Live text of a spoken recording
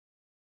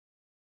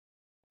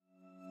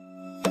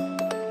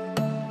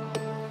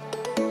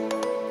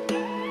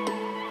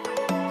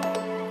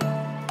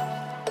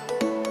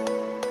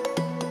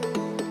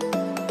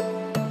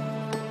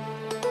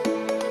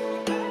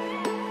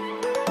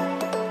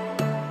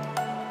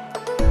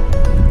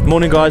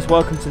Morning guys,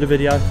 welcome to the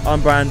video.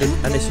 I'm Brandon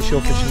and this is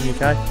Shore Fishing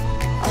UK.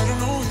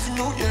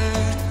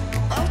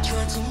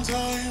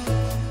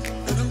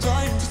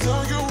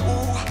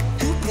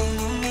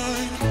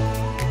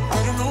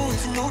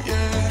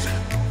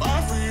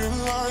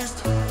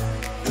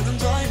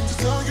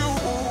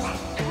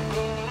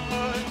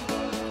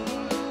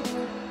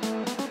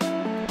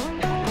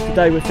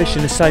 Today we're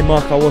fishing the same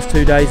mark I was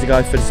 2 days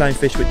ago for the same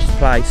fish, which is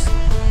Plaice.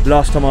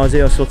 Last time I was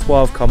here I saw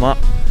 12 come up.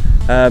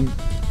 I'm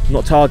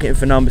not targeting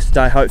for numbers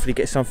today, hopefully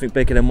get something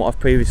bigger than what I've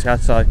previously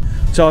had, so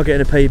targeting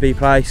a PB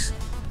Plaice.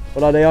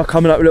 Although they are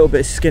coming up a little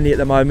bit skinny at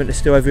the moment, there's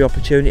still every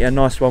opportunity a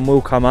nice one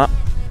will come up.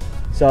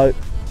 So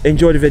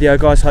enjoy the video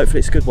guys, hopefully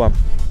it's a good one.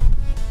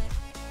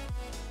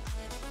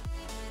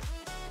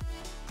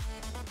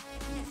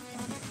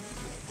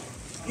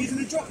 Using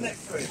the drop net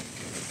through.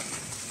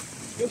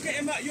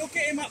 You'll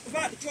get him up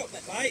without the drop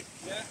net, mate.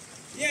 Yeah?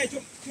 Yeah, do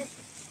you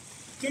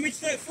want me to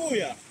do it for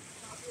you?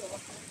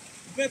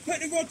 But put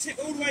the rod tip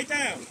all the way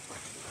down.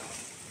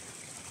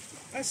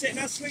 That's it,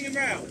 now swing him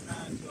round.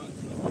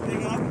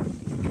 Bring up.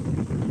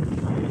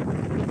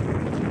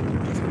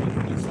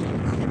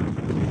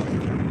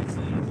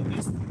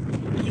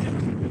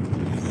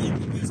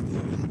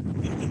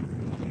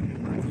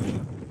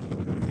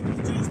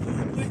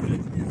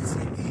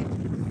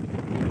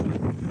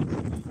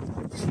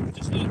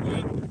 Just like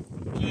that.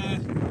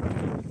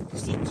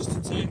 Just a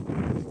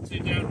two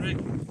down rig.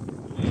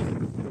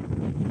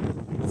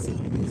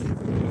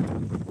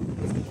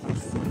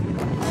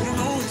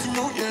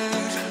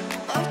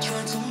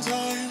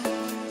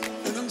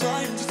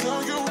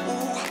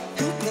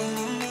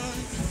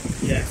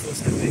 Yeah, of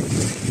course I do.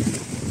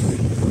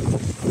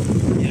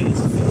 Yeah,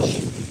 that's a fish.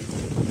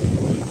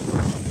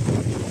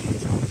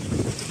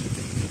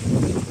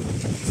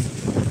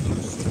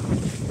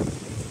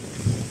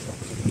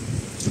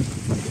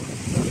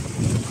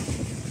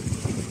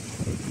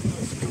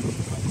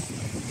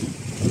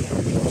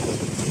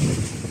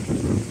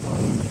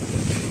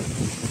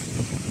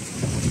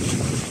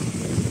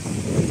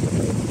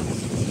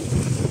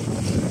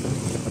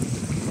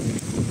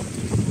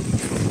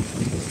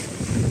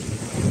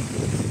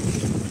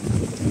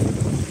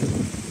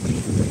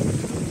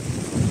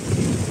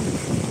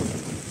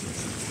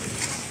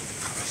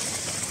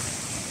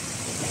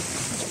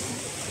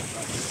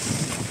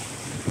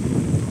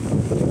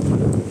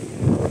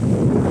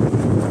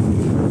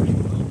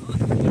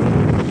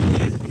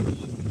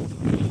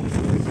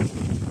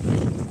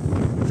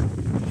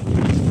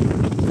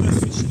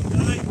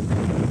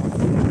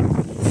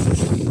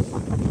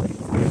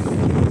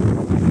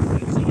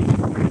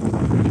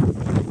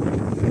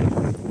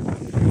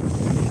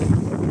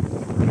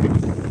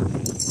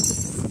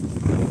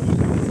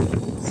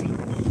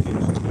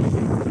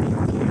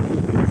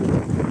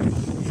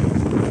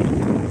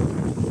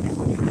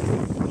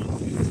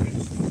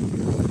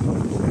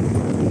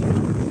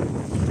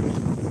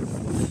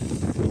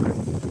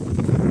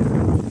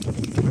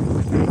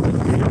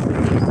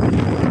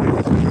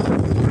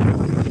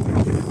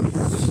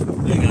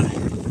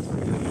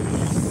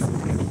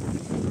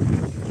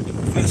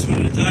 First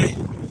one of the day. Do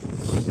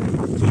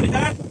you want it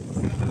down?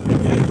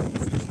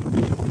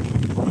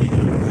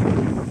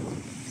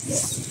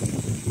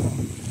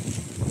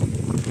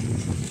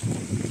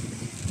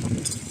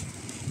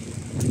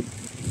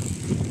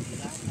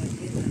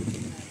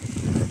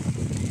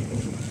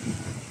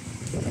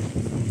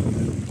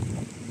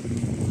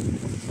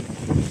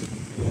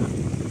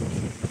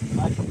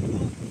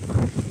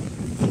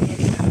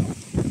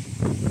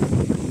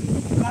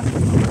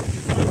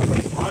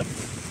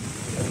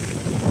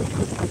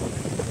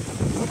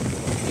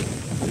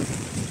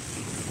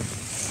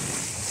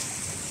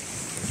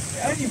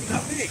 Only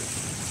that big.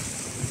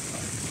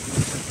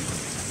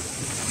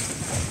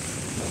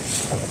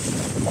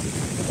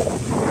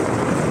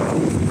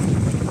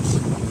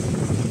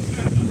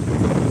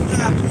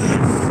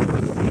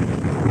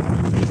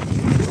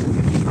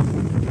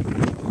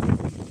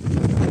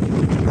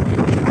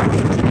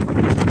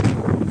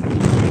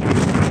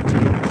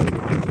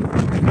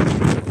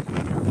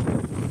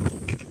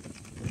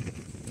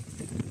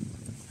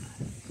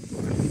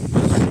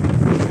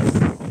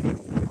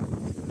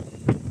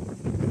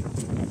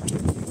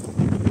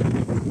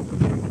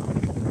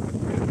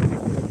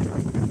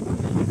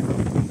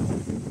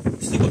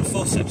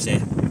 Forceps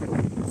here.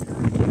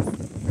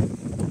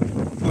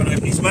 Won't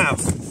open his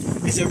mouth.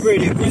 It's a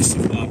really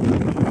aggressive one. You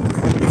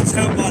can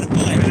tell by the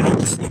bite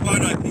out. He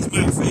won't open his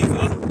mouth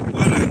either.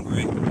 Won't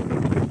angry.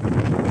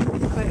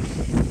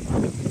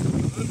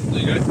 There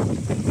you go.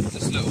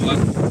 Just a little one.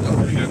 Not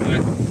really good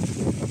though.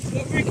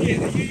 Look, Ricky,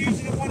 are you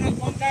using a one up,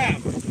 one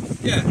down?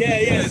 Yeah.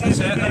 Yeah. It's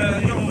a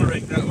number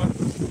rig, that one.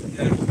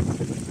 Yeah.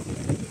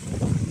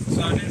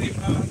 So I didn't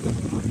even know.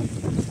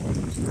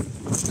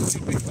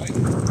 Big weight.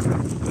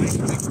 Big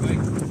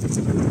weight.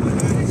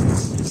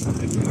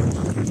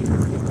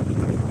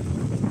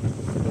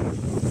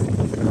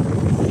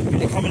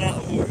 They're coming out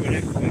of the water and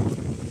everything.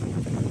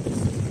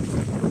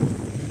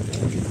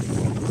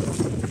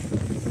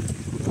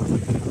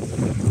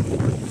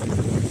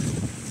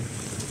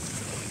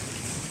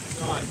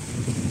 Right.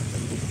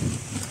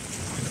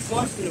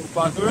 Nice little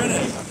bugger, isn't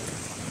it?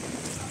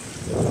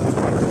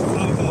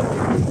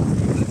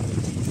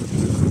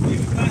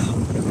 Even better.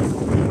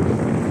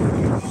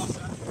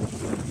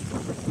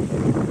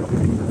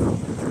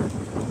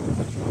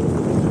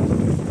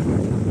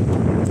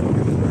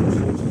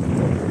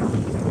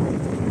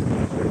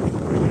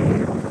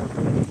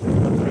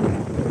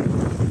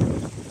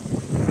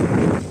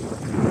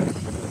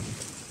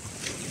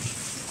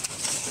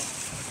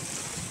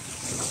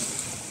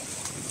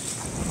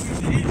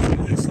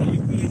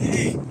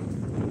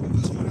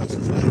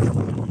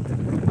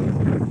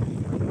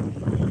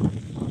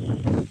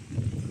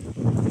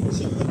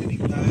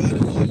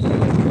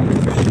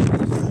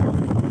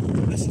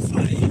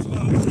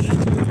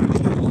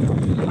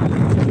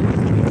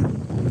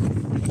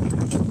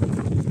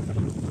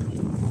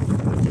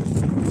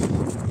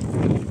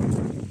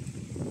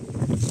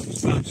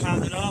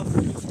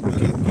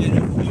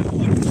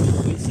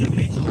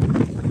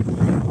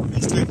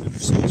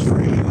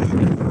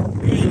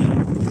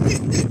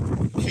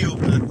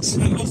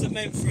 That wasn't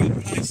meant for a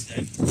Plaice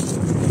then.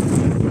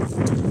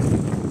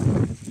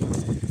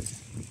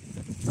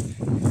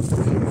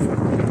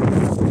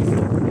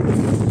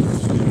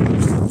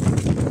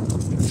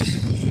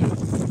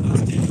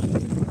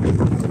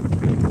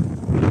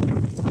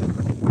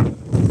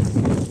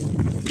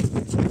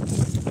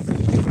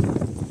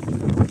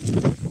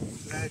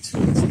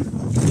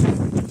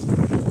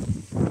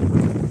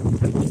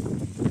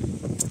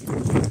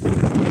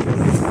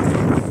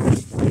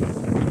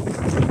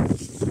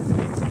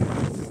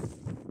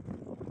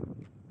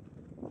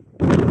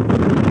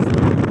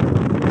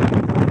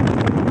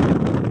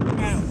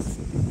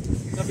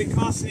 I've been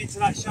casting into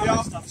that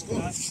shallow stuff all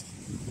day.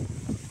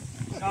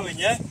 Going,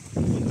 yeah?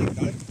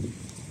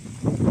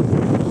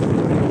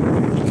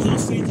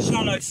 Casting into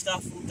shallow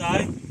stuff all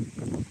day,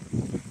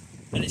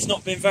 and it's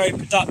not been very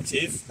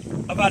productive.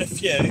 I've had a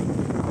few,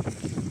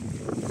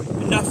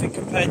 but nothing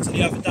compared to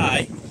the other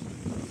day.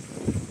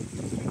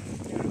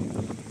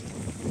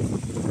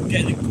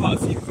 Getting quite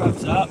a few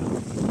crabs up.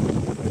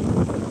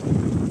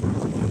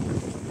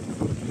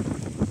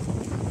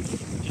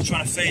 Just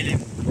trying to feel him,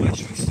 make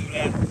sure he's still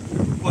there.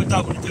 What I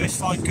don't want to do is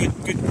find good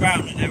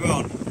ground that they're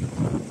on,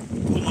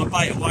 pull my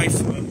bait away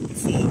from them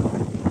before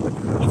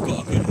I've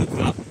got a good hook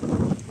up.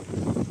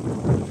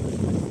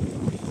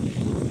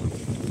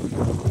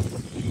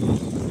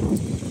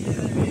 Yeah,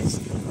 there he is.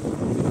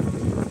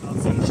 I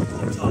think he should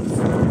popped off.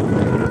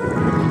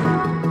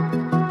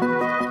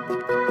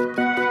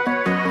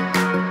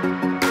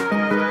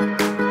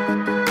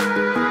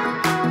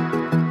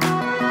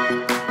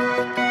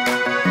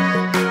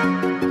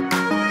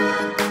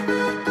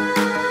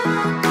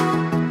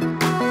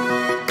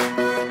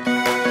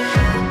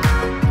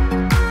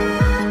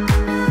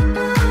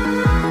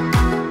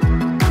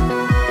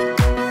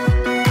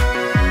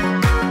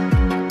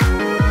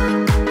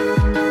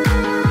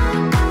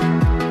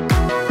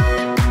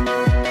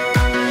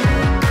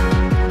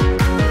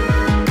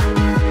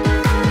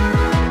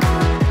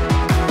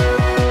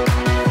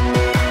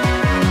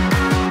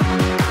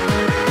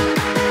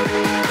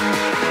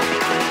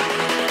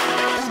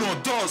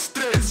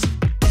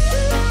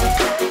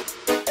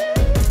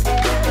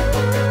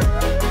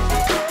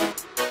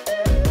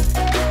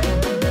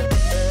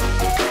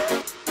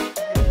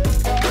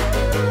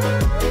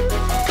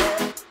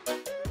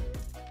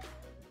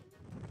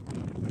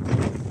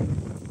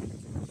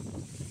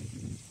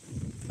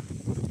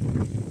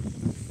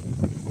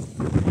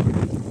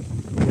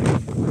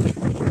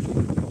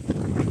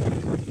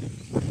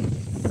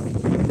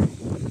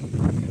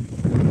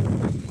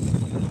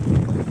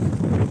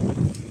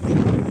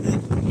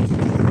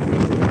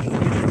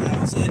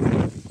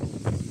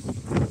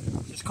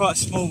 Quite a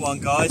small one,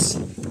 guys,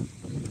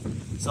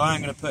 so I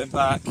am going to put him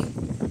back.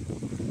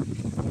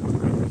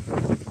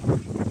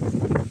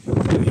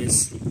 There he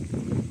is.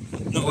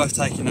 Not worth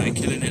taking that and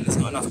killing it, there's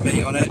not enough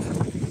meat on it,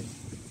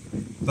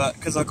 but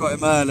because I got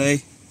him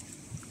early,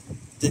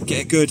 did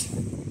get a good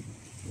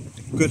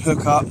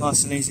hook up,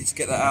 nice and easy to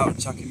get that out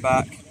and chuck him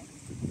back.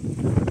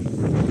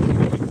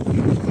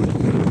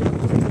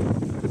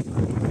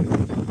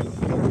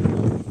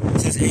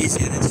 This is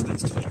easier than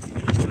spends 20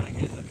 minutes trying to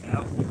get a hook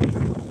out.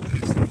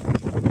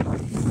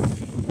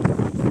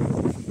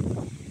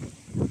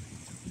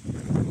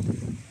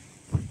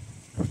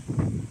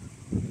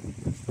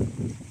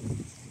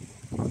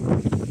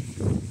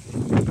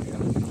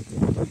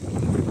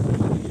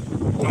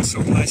 Nice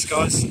little place,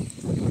 guys. Look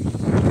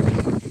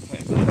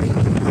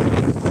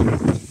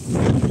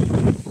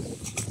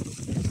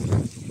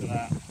at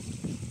that.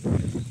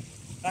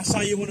 That's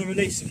how you want to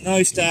release them.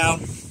 Nose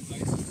down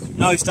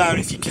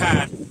if you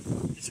can.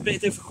 It's a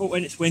bit difficult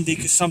when it's windy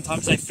because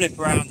sometimes they flip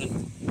around,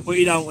 and what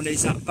you don't want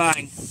is that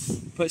bang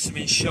puts them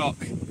in shock,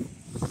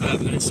 and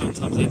then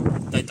sometimes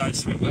they don't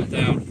swing back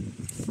down.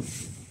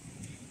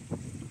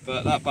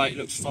 But that bait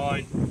looks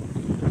fine.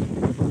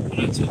 I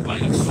know the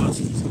bait looks fine,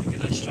 so I'm just going to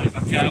get that straight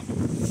back out.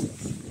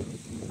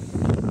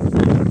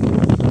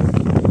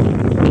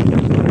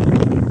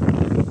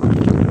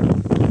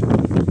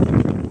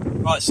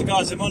 Right, so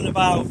guys, I'm on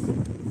about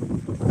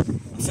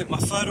think my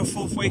 3rd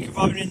or 4th week of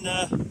owning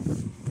the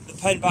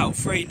Penn Battle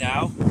 3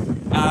 now,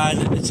 and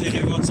the 2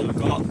 new rods that I've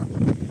got.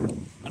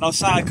 And I'll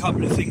say a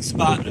couple of things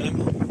about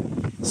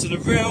them. So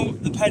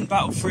the Penn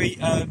Battle 3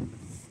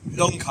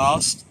 long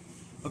cast,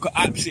 I've got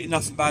absolutely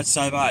nothing bad to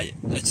say about it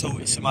at all.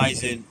 It's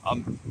amazing.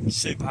 I'm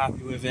super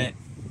happy with it.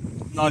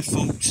 No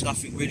faults,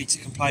 nothing really to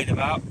complain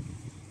about.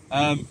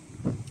 And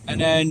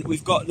then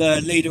we've got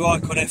the Leader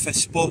Icon FS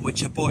Sport,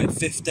 which I bought at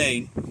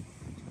 15.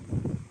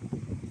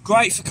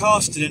 Great for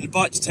casting, and the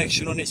bite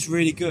detection on it's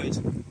really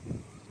good.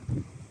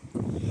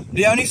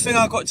 The only thing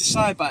I've got to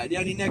say about it, the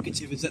only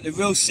negative, is that the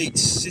reel seat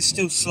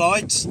still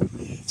slides.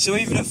 So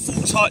even at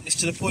full tightness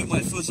to the point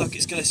where it feels like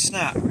it's going to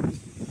snap,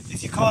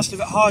 if you cast a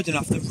bit hard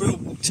enough, the reel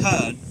will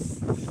turn,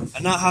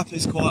 and that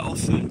happens quite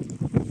often.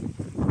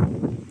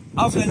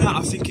 Other than that,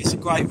 I think it's a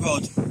great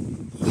rod.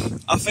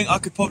 I think I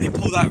could probably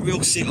pull that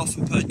reel seat off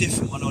and put a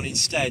different one on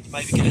instead,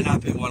 maybe get an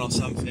Abbott one or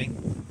something.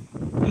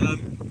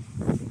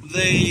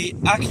 The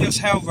Achios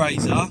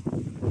Hellraiser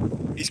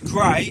is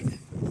great.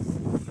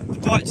 The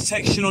bite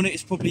detection on it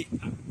is probably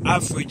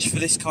average for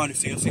this kind of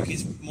thing. I think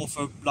it's more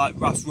for like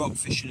rough rock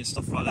fishing and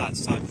stuff like that.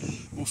 So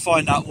we'll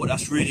find out what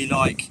that's really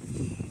like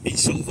in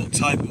sort of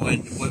October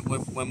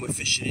when we're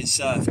fishing in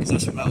surf, because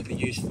that's what that'll be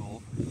used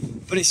for.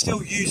 But it's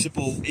still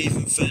usable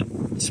even for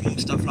small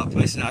stuff like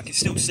Plaice. I can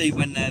still see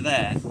when they're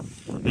there,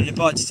 and the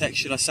bite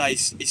detection, I say,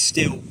 is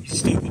still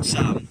got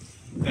some,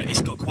 but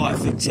it's got quite a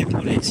thick tip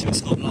on it, so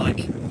it's not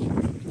like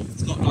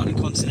the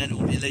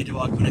Continental or the Leader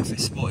Icon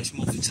FS Sport. It's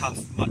more for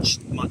tough, much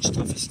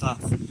tougher stuff.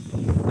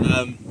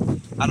 And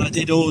I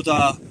did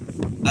order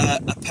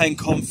a Penn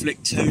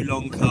Conflict 2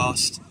 long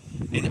cast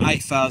in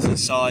 8,000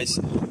 size,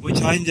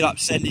 which I ended up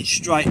sending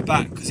straight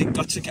back because I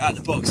took it out of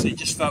the box and it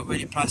just felt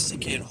really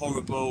plasticky and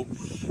horrible.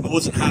 I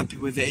wasn't happy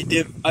with it.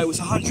 It was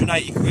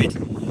 180 quid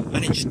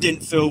and it just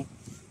didn't feel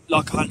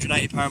like a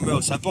 £180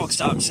 reel, so I boxed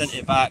it up and sent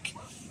it back.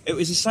 It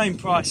was the same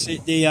price.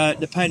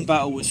 The Penn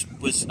Battle was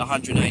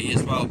 180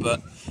 as well,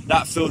 but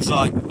that feels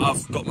like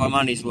I've got my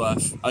money's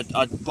worth.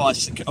 I'm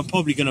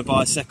probably going to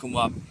buy a second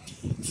one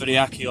for the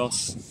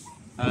Achios.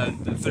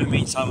 But for the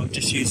meantime, I'm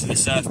just using the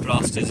surf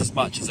blasters as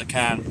much as I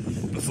can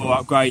before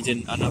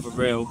upgrading another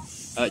reel,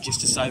 just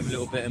to save a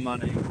little bit of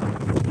money.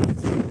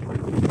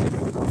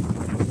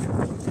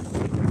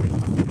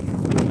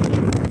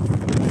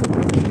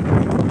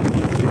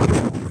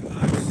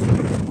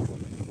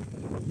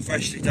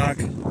 Freshly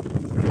dug.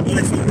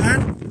 Oliphant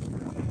man.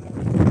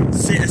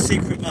 A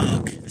secret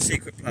mark, a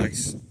secret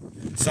place,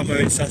 somewhere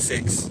in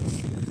Sussex.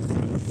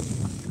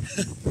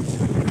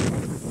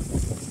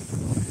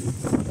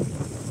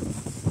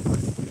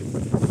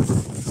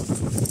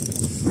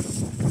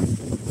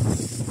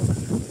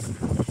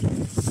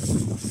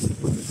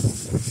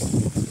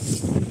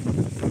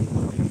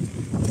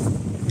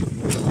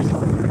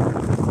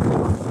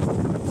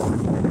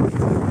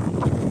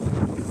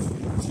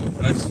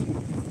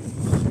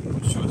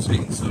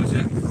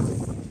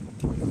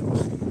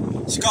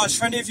 So guys,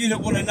 for any of you that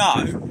want to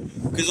know,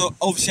 because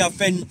obviously I've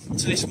been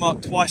to this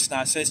mark twice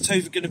now, so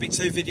there's going to be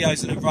 2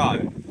 videos in a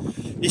row.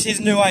 This is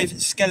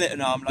Newhaven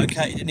Skeleton Arm,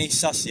 located in East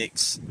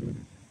Sussex,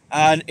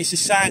 and it's a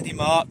sandy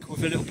mark with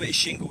a little bit of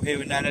shingle here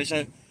and there.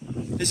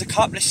 There's a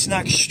couple of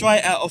snags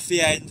straight out off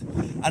the end,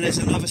 and there's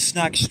another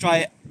snag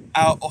straight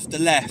out off the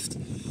left.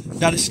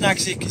 Now the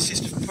snags here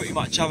consist of pretty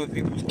much other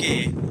people's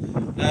gear.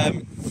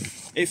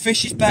 It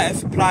fishes better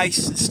for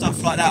Plaice and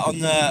stuff like that on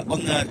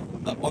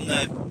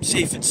the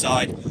Seaford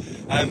side.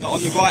 But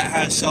on the right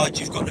hand side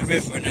you've got the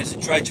river, and there's a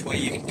dredge where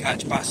you can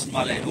catch bass and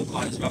mullet and all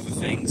kinds of other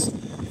things.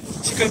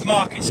 It's a good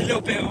mark. It's a little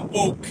bit of a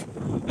walk.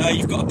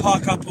 You've got to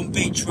park up on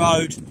Beach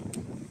Road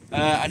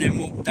and then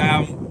walk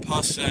down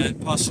past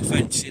the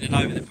fencing and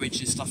over the bridge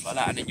and stuff like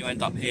that, and then you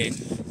end up here.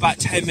 About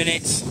 10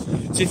 minutes.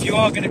 So if you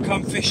are going to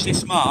come fish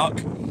this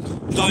mark,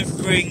 don't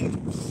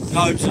bring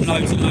loads and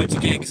loads and loads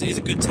of gear, because it is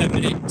a good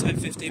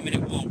 10-15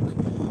 minute walk.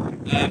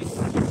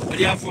 But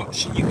the other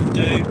option you can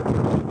do,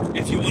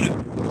 if you want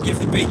to give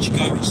the beach a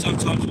go, which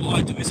sometimes what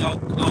I do is I'll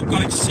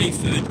go to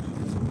Seaford,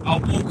 I'll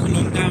walk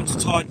along down to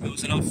tide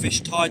mills and I'll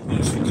fish tide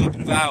mills for a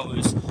couple of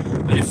hours,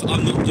 and if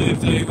I'm not doing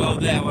very well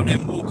there, I'll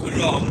then walk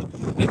along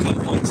and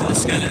come onto the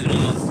Skeleton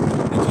Arm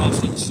and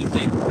cast into some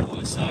deeper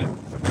water. So,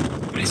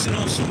 but it's an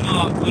awesome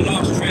mark. My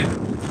last trip,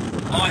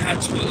 I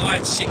had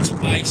 6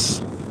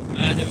 Plaice.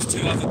 There was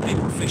 2 other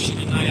people fishing,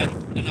 and they had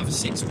another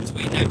 6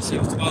 between them, so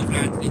it was 12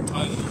 landed in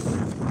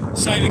total.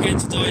 Same again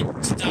today.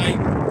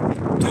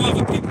 2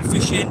 other people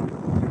fishing,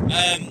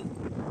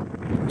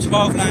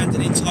 12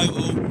 landed in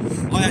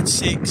total. I had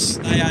 6,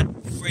 they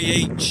had 3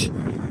 each.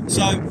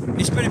 So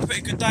it's been a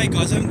pretty good day,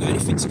 guys. I haven't got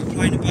anything to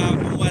complain about.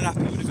 I'm well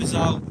happy with the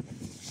result.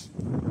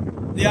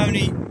 The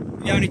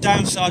only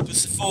downside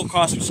was the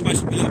forecast was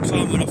supposed to be a lot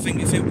calmer, and I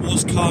think if it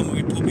was calmer,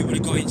 we probably would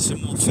have got in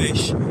some more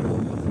fish.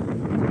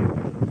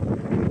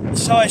 The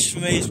size for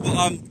me is what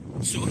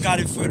I'm sort of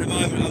going for at the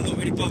moment. I'm not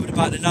really bothered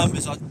about the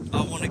numbers. I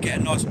want to get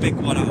a nice big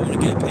one. I want to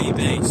get a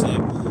PB.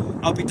 So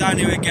I'll be down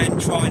here again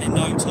trying in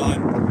no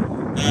time.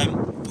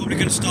 Probably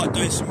going to start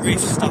doing some reef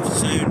stuff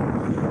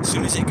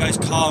soon as it goes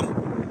calm.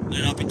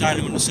 and I've been down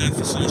here on the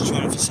surface and I was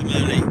trying for some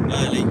early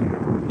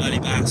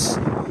bass.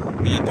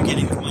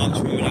 Beginning of March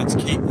we were allowed to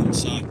keep them,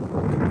 so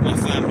my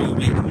family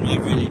will eat them and I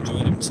really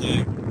enjoyed them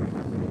too.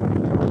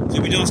 So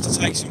it'd be nice to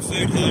take some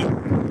food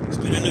home. It's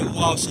been a little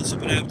while since I've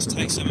been able to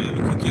take some home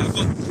and cook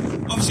it.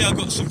 Obviously I've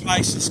got some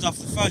Plaice and stuff.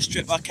 The first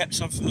trip I kept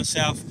some for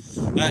myself.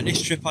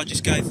 This trip I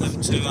just gave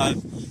them to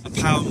a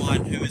pal of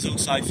mine who is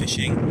also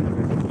fishing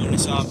on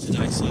this arm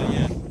today, so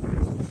yeah.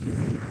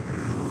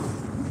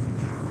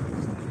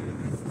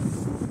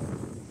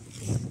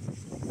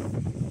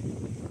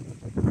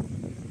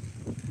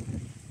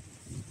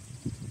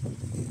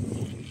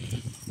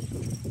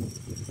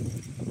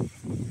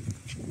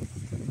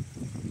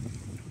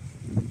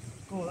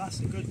 Oh, that's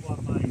a good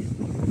one, mate.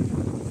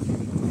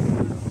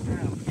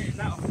 Now, getting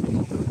that off the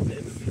top of a bit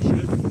of a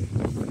vision.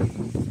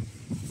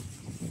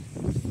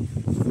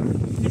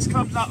 This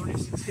comes up when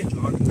it's a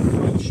tiddler, I can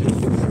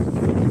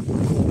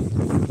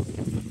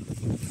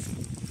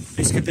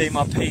This could be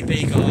my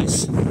PB,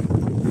 guys.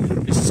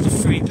 This is the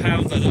 3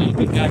 pounder that I've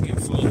been gagging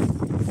for.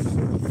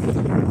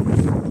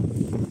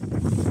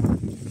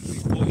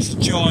 Oh, it's a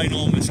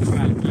ginormous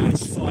crab, man.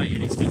 It's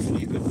fighting, it's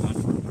definitely a good one.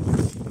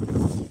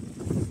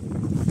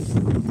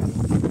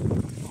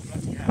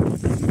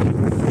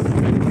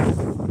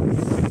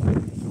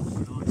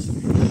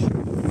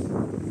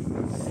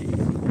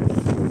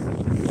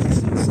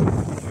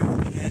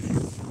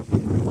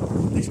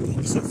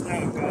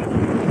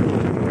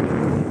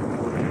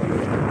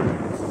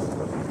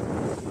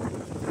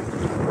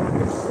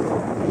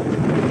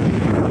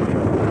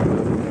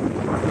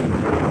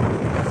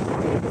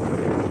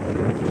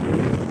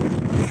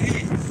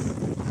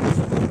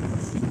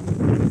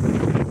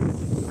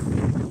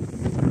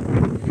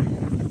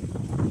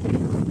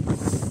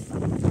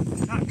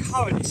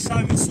 It's so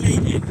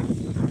misleading.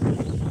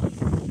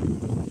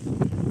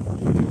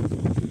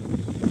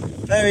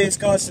 There he is,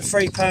 guys, the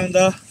 3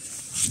 pounder.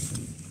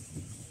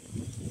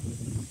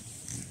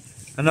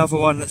 Another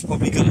one that's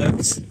probably got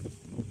hooks.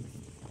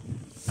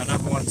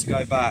 Another one to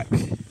go back. Ouch,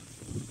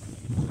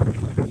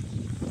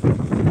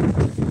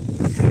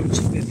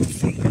 a bit of my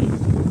finger.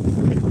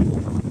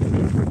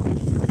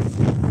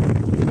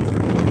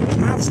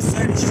 Crabs are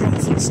fairly strong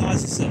for the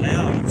sizes that they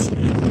are,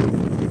 actually.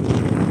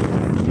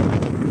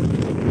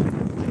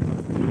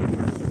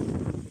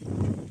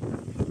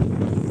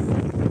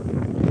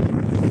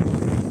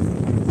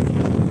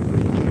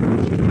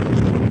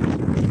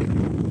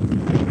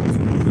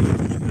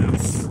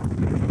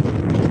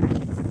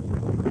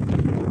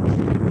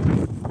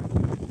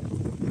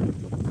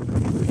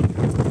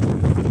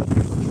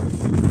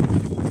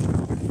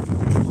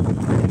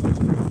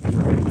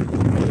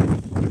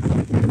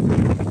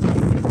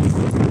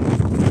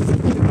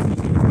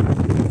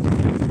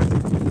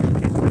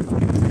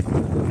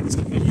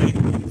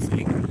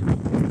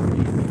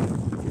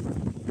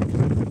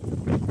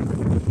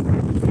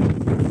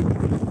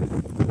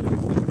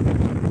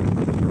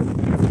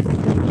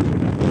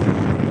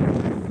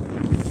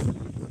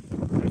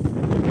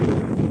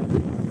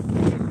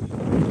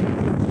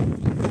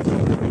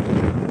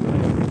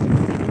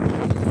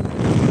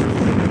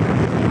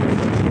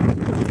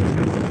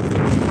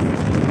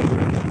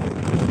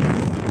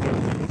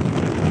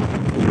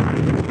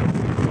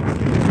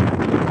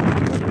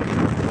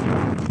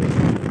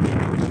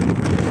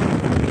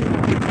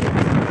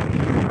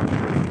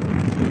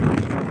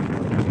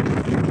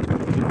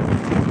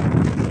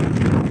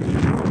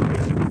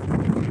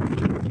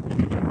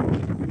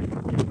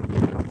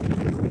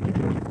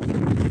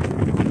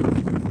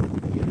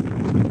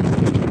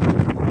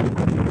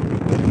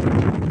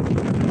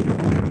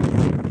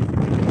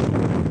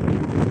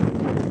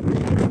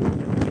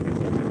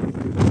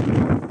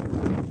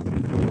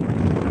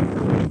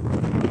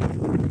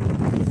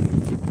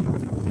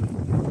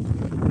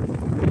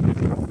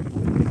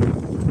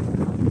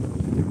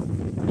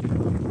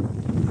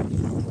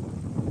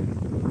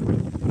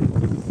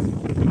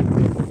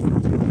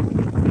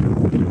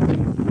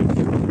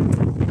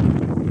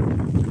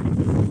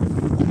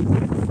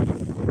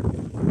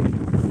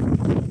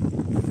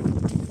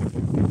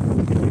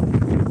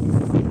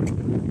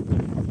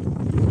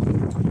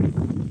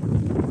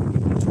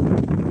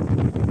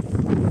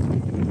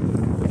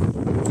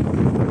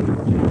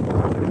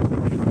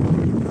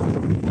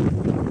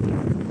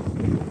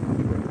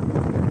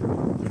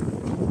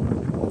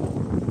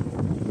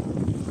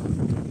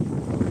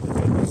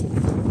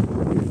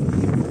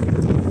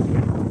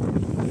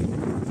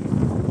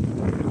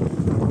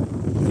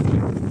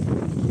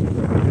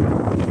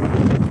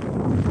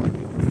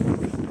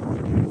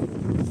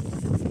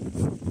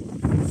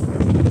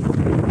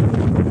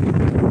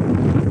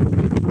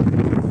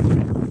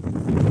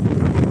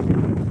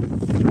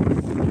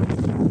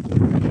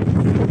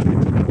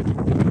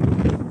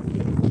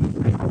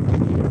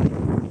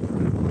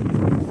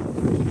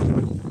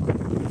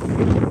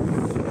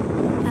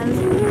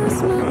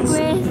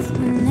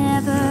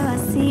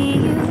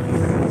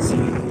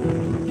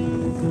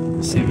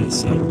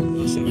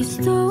 You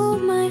stole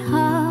my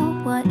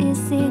heart, what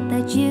is it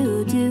that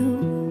you do?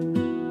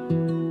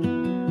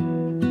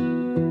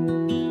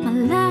 My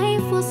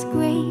life was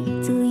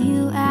great till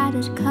you added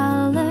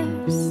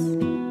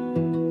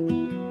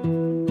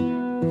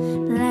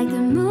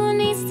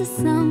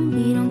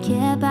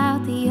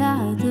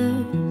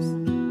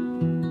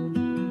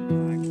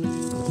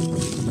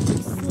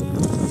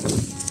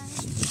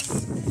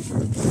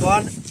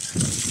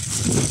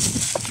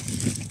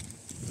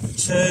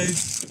 2,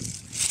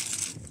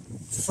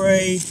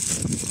 3,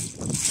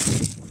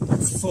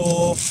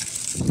 4,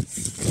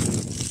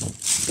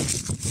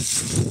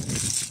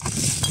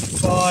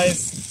 5,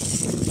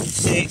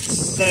 6,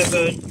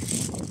 7,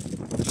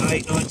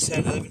 8, 9,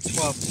 10, 11,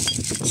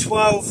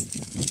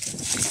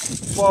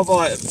 12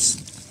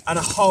 items and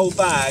a whole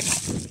bag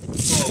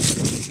full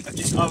of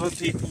just other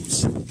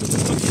people's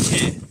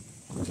kit.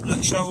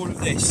 Look, show all of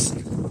this.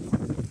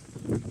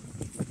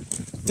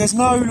 There's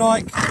no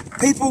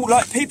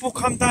people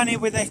come down here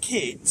with their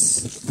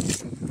kids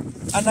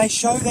and they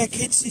show their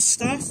kids this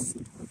stuff.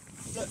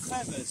 Look,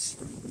 feathers.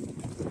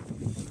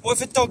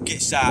 What if a dog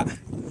gets that?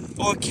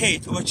 Or a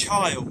kid or a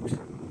child?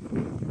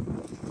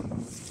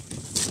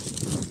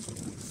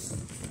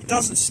 It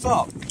doesn't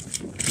stop.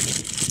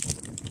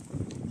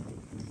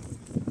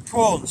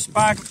 Prawns,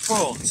 bag of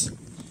prawns.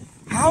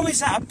 How is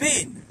that a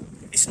bin?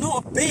 It's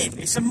not a bin,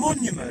 it's a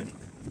monument.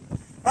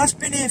 That's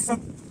been here for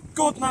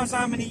God knows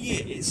how many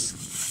years.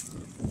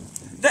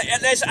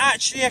 There's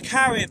actually a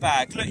carrier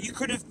bag. Look, you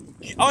could have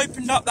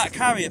opened up that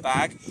carrier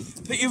bag,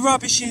 put your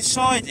rubbish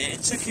inside it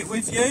and took it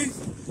with you,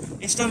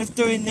 instead of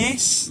doing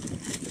this.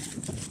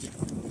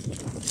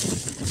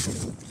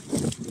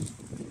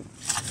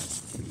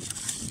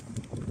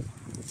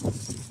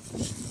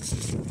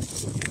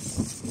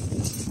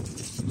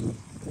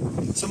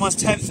 Someone's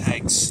tent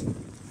pegs.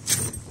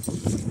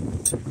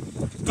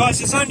 Guys,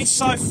 there's only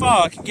so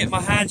far I can get my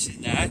hands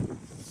in there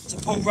to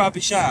pull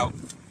rubbish out,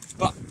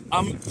 but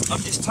I'm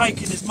just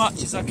taking as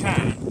much as I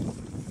can.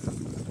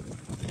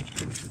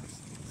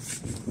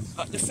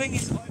 But the thing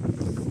is,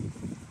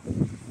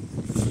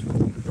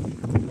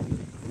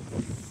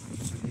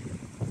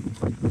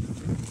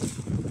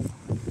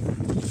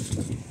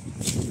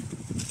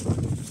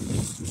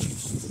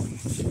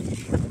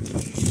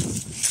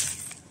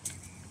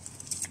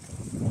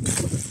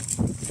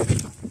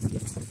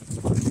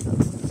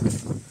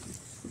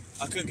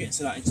 I couldn't get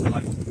into that in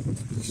time.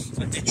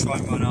 I did try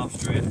and run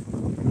after it.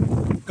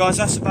 Guys,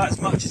 that's about as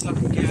much as I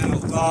can get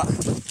out, but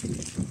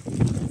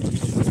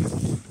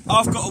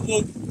I've got to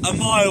walk a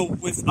mile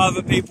with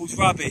other people's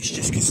rubbish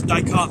just because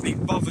they can't be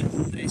bothered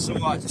and it's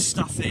alright to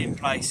stuff it in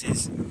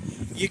places.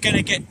 You're going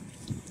to get...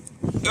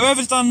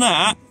 Whoever's done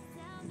that,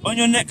 on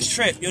your next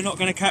trip you're not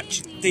going to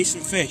catch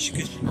decent fish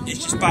because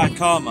it's just bad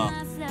karma.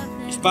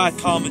 It's bad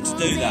karma to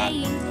do that.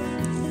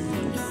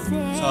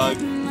 So,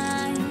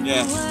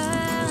 yeah.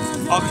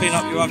 I'll clean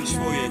up your rubbish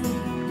for you.